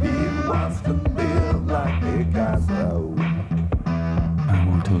 He wants to live like Picasso. I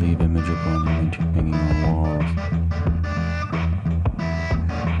want to leave image upon image hanging on walls.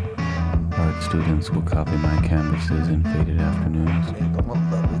 Art students will copy my canvases in faded afternoons.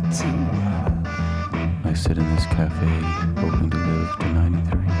 I sit in this cafe, hoping to live to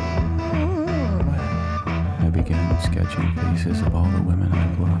 93. I began sketching faces of all the women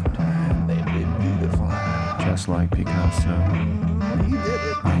I've loved. They've been beautiful. Just like Picasso. He did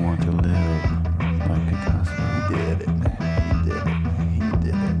it. I want to live like Picasso. He did it. He did it. He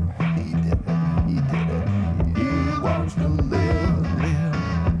did it. He did it. He did it. He wants to live.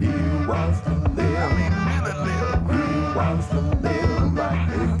 He wants to live. I mean, really live. He wants to live like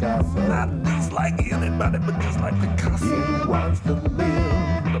Picasso. Not just like anybody, but just like Picasso. He wants to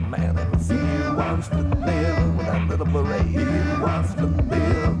live. The man in the sea. He wants to live with that little beret. He wants to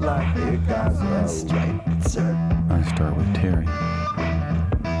live like Picasso. Straight, sir. I start with Terry,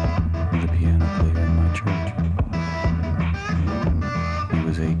 the piano player in my church. He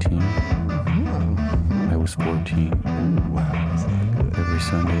was 18. I was 14. Every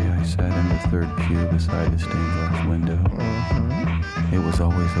Sunday I sat in the third pew beside the stained glass window. It was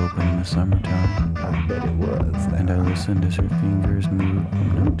always open in the summertime. I bet it was. And I listened as her fingers moved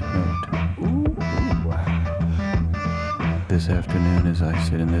from note to note. This afternoon as I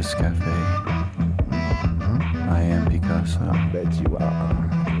sit in this cafe, I am Picasso. I bet you are.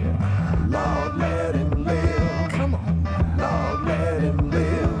 Yeah. Lord, let him live. Come on. Lord, let him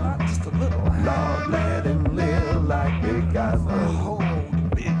live. Just a little. Lord, let him live like Picasso. A whole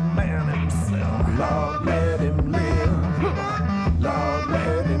big man himself. Lord, let him live. Lord,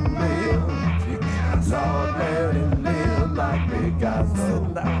 let him live.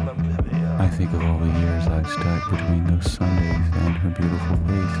 think of all the years I've stacked between those Sundays and her beautiful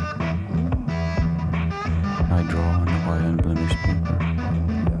face. I draw on the white unblemished paper.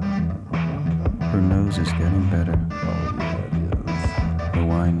 Her nose is getting better. The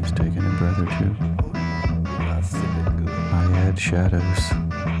wine is taking a breath or two. I add shadows.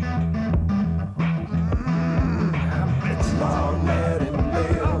 Lord, let him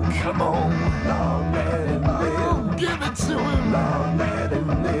live. Come on. Lord, let him live. Give it to him. Lord, let him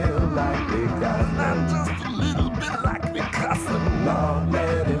live like Picasso. Not just a little bit like Picasso. Lord,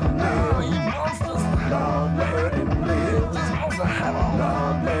 let him live. He wants to. Lord, let him live. Just wants to have all.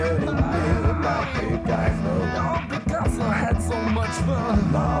 Lord, let him live like Picasso. Lord, Picasso had so much fun.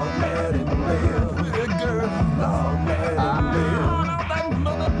 Lord, let him live. With a girl. Lord, let him live.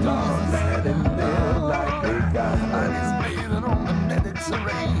 Lord, let him live like Picasso. And he's bathing on the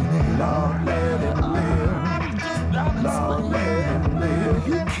Mediterranean. Lord, let him live. Just down in Lord, let him live.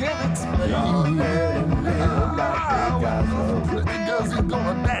 You can't explain. Lord, let him live like Picasso. Pretty girls, he's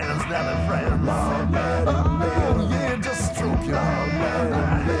gonna dance down in France. Lord, let him live. Oh, yeah, just stroke your Lord, let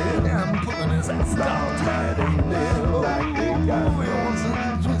him live. Yeah, I'm pulling his ass down. Lord, let him live like Picasso. Oh, he wants to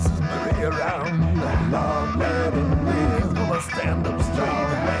twist his beret around. Lord, let him live. He's gonna stand up straight.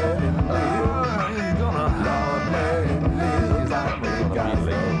 Lord, let him live. He's gonna. Lord, let him live like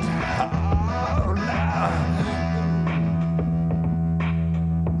Picasso. Oh, now.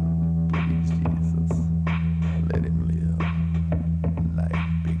 Please, Jesus, let him live like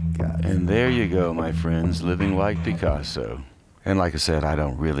Picasso. And there you go, my friends, living like Picasso. And like I said, I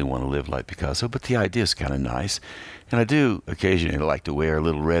don't really want to live like Picasso, but the idea is kind of nice. And I do occasionally like to wear a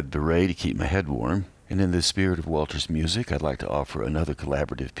little red beret to keep my head warm. And in the spirit of Walter's music, I'd like to offer another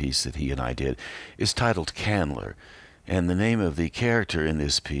collaborative piece that he and I did. It's titled Candler. And the name of the character in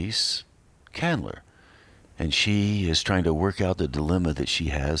this piece, Candler. And she is trying to work out the dilemma that she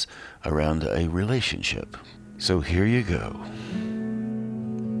has around a relationship. So here you go.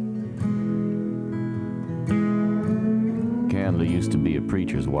 Candler used to be a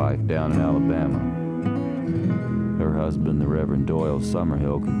preacher's wife down in Alabama. Her husband, the Reverend Doyle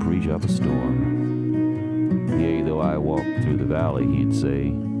Summerhill, could preach up a storm. Yea, though I walked through the valley, he'd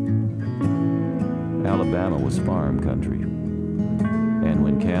say. Alabama was farm country. And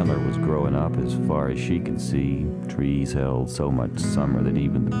when Candler was growing up, as far as she could see, trees held so much summer that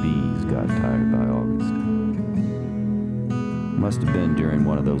even the bees got tired by August. Must have been during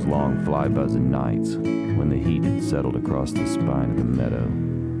one of those long fly-buzzing nights, when the heat had settled across the spine of the meadow,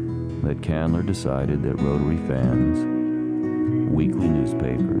 that Candler decided that rotary fans, weekly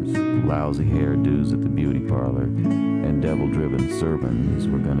newspapers, lousy hairdos at the beauty parlor, and devil-driven sermons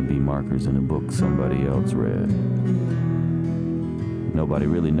were going to be markers in a book somebody else read. Nobody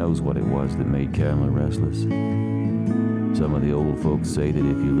really knows what it was that made Candler restless. Some of the old folks say that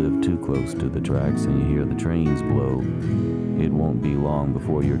if you live too close to the tracks and you hear the trains blow, it won't be long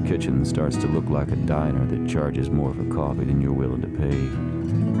before your kitchen starts to look like a diner that charges more for coffee than you're willing to pay.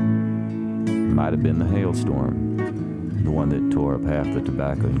 Might have been the hailstorm, the one that tore up half the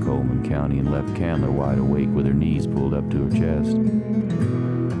tobacco in Coleman County and left Candler wide awake with her knees pulled up to her chest.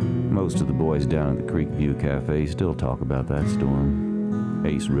 Most of the boys down at the Creekview Cafe still talk about that storm.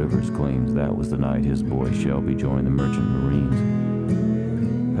 Ace Rivers claims that was the night his boy Shelby joined the Merchant Marines.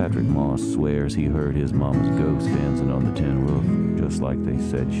 Patrick Moss swears he heard his mama's ghost dancing on the tin roof, just like they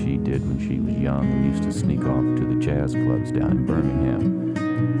said she did when she was young and used to sneak off to the jazz clubs down in Birmingham.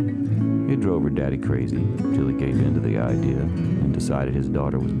 It drove her daddy crazy till he gave in to the idea and decided his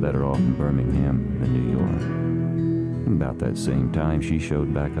daughter was better off in Birmingham than New York. About that same time, she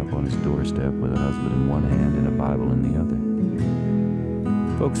showed back up on his doorstep with a husband in one hand and a Bible in the other.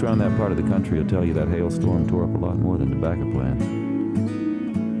 Folks around that part of the country will tell you that hailstorm tore up a lot more than tobacco plants.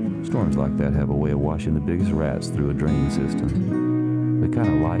 Storms like that have a way of washing the biggest rats through a drain system. The kind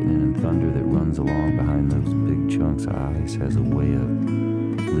of lightning and thunder that runs along behind those big chunks of ice has a way of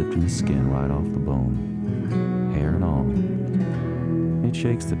lifting the skin right off the bone, hair and all. It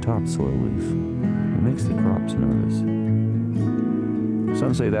shakes the topsoil loose. It makes the crops nervous.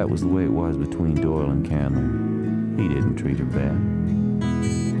 Some say that was the way it was between Doyle and Candler. He didn't treat her bad.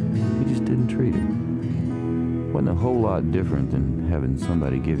 He just didn't treat her. Wasn't a whole lot different than having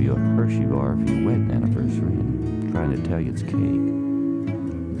somebody give you a Hershey bar for your wedding anniversary and trying to tell you it's cake.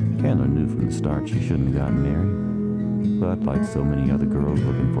 Candler knew from the start she shouldn't have gotten married. But like so many other girls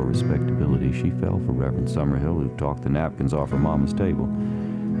looking for respectability, she fell for Reverend Summerhill, who talked the napkins off her mama's table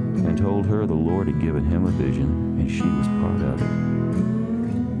and told her the Lord had given him a vision and she was part of it.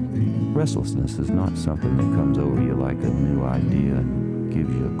 Restlessness is not something that comes over you like a new idea and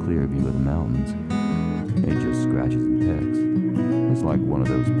gives you a clear view of the mountains. It just scratches and pecks. It's like one of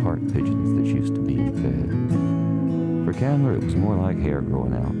those park pigeons that used to be fed. For Candler, it was more like hair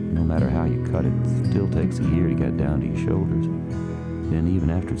growing out. No matter how you cut it, it still takes a year to get down to your shoulders. Then even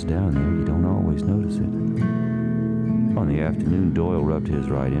after it's down there, you don't always notice it. On the afternoon, Doyle rubbed his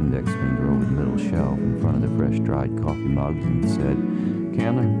right index finger over the middle shelf in front of the fresh-dried coffee mugs and said,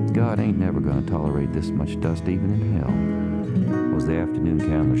 "Candler, God ain't never going to tolerate this much dust even in hell." It was the afternoon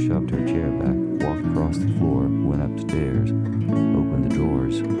Candler shoved her chair back, walked across the floor, went upstairs, opened the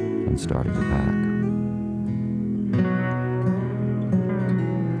drawers, and started to pack.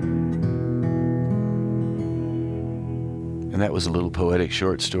 And that was a little poetic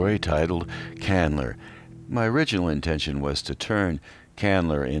short story titled Candler. My original intention was to turn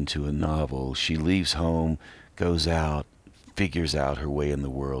Candler into a novel. She leaves home, goes out, figures out her way in the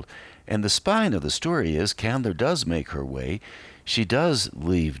world. And the spine of the story is Candler does make her way. She does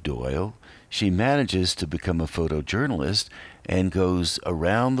leave Doyle. She manages to become a photojournalist and goes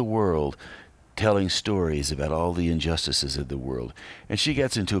around the world telling stories about all the injustices of the world. And she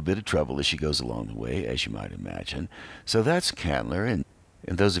gets into a bit of trouble as she goes along the way, as you might imagine. So that's Candler. And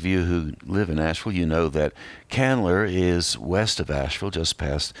those of you who live in Asheville, you know that Candler is west of Asheville, just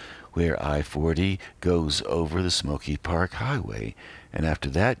past where I-40 goes over the Smoky Park Highway. And after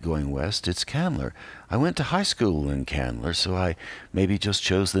that, going west, it's Candler. I went to high school in Candler, so I maybe just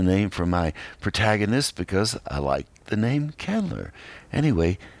chose the name for my protagonist because I like the name Candler.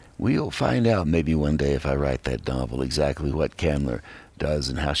 Anyway, we'll find out maybe one day if I write that novel exactly what Candler does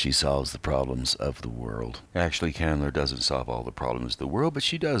and how she solves the problems of the world. Actually, Candler doesn't solve all the problems of the world, but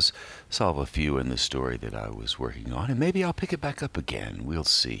she does solve a few in the story that I was working on, and maybe I'll pick it back up again. We'll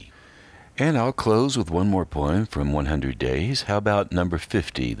see. And I'll close with one more poem from 100 Days. How about number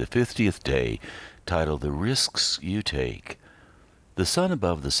 50, the 50th day, titled The Risks You Take. The sun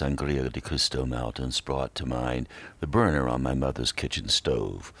above the Sangria de Cristo Mountains brought to mind the burner on my mother's kitchen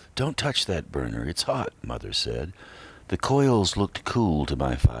stove. "Don't touch that burner, it's hot," Mother said. The coils looked cool to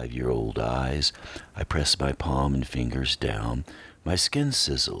my 5-year-old eyes. I pressed my palm and fingers down. My skin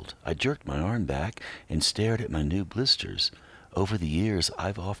sizzled. I jerked my arm back and stared at my new blisters. Over the years,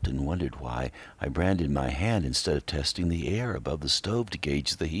 I've often wondered why I branded my hand instead of testing the air above the stove to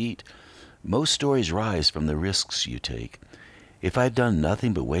gauge the heat. Most stories rise from the risks you take. If I'd done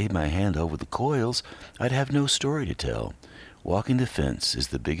nothing but wave my hand over the coils, I'd have no story to tell. Walking the fence is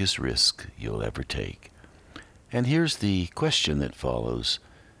the biggest risk you'll ever take. And here's the question that follows,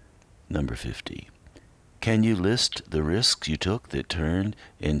 number 50. Can you list the risks you took that turned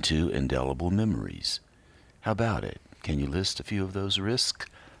into indelible memories? How about it? Can you list a few of those risks?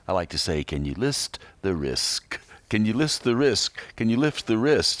 I like to say, can you list the risk? Can you list the risk? Can you lift the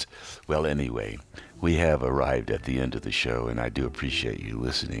wrist? Well, anyway, we have arrived at the end of the show, and I do appreciate you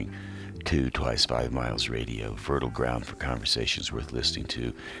listening to Twice 5 Miles Radio, fertile ground for conversations worth listening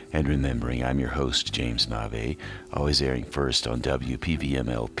to. And remembering, I'm your host, James Nave, always airing first on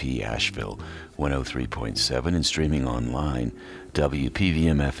WPVMLP Asheville 103.7 and streaming online,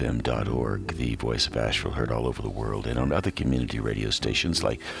 WPVMFM.org, the voice of Asheville heard all over the world, and on other community radio stations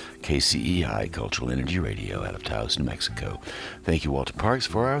like KCEI, Cultural Energy Radio, out of Taos, New Mexico. Thank you, Walter Parks,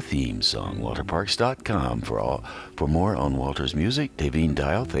 for our theme song. WalterParks.com for more on Walter's music. Davine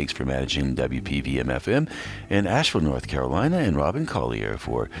Dial, thanks for managing WPVM-FM in Asheville, North Carolina, and Robin Collier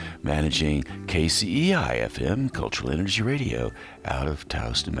for managing KCEI-FM, Cultural Energy Radio, out of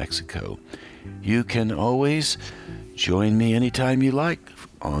Taos, New Mexico. You can always join me anytime you like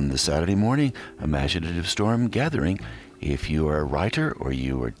on the Saturday morning Imaginative Storm Gathering. If you are a writer or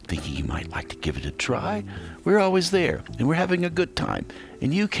you are thinking you might like to give it a try, we're always there, and we're having a good time.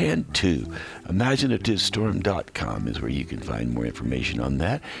 And you can too. ImaginativeStorm.com is where you can find more information on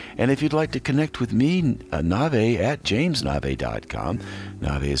that. And if you'd like to connect with me, Nave at JamesNave.com.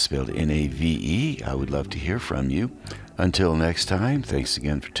 Nave is spelled Nave. I would love to hear from you. Until next time, thanks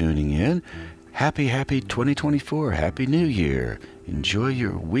again for tuning in. Happy 2024. Happy New Year. Enjoy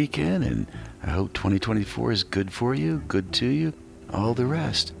your weekend, and I hope 2024 is good for you, good to you, all the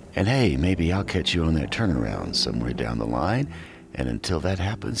rest. And hey, maybe I'll catch you on that turnaround somewhere down the line. And until that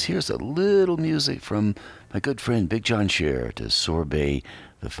happens, here's a little music from my good friend Big John Scher to sorbet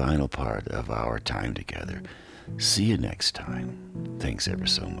the final part of our time together. See you next time. Thanks ever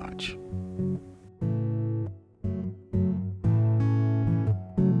so much.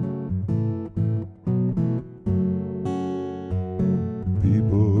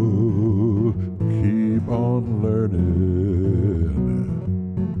 People keep on learning.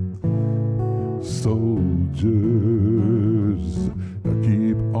 Soldiers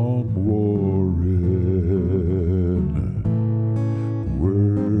keep on warring.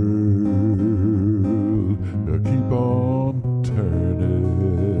 World keep on turning.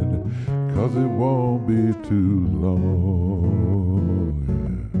 too long.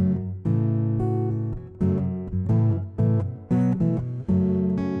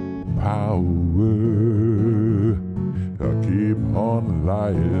 Power, keep on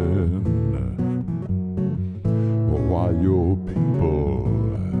lying while your people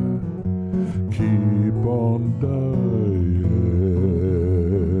keep on dying.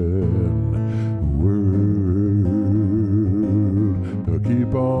 World,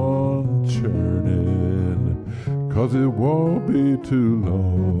 keep on churning, 'cause it won't be too long.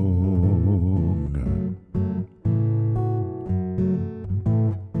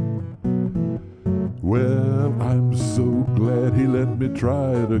 Well, I'm so glad he let me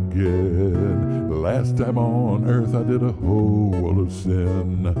try it again. Last time on earth I did a whole world of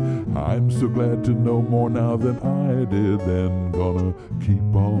sin. I'm so glad to know more now than I did then. Gonna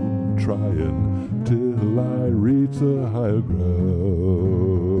keep on trying till I reach the higher ground.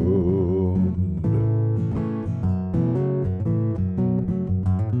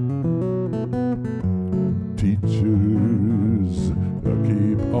 Teachers,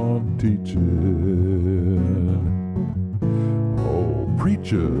 keep on teaching. Oh,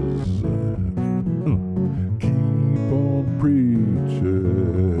 preachers, keep on preaching.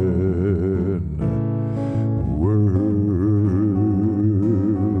 World,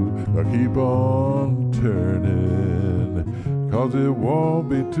 keep on turning, 'cause it won't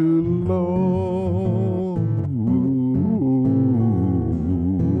be too long.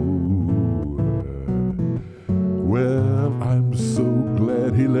 Well, I'm so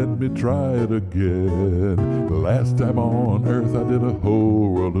glad he let me try it again. Last time on earth I did a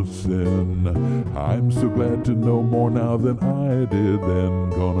whole world of sin. I'm so glad to know more now than I did then.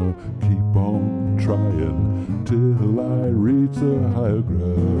 Gonna keep on trying till I reach the higher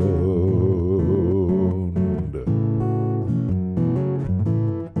ground.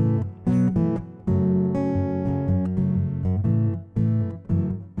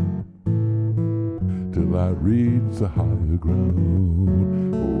 Till I reach the higher ground.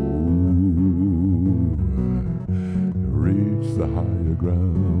 Oh, reach the higher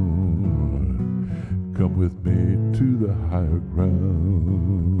ground. Come with me to the higher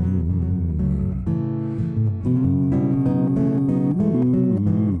ground.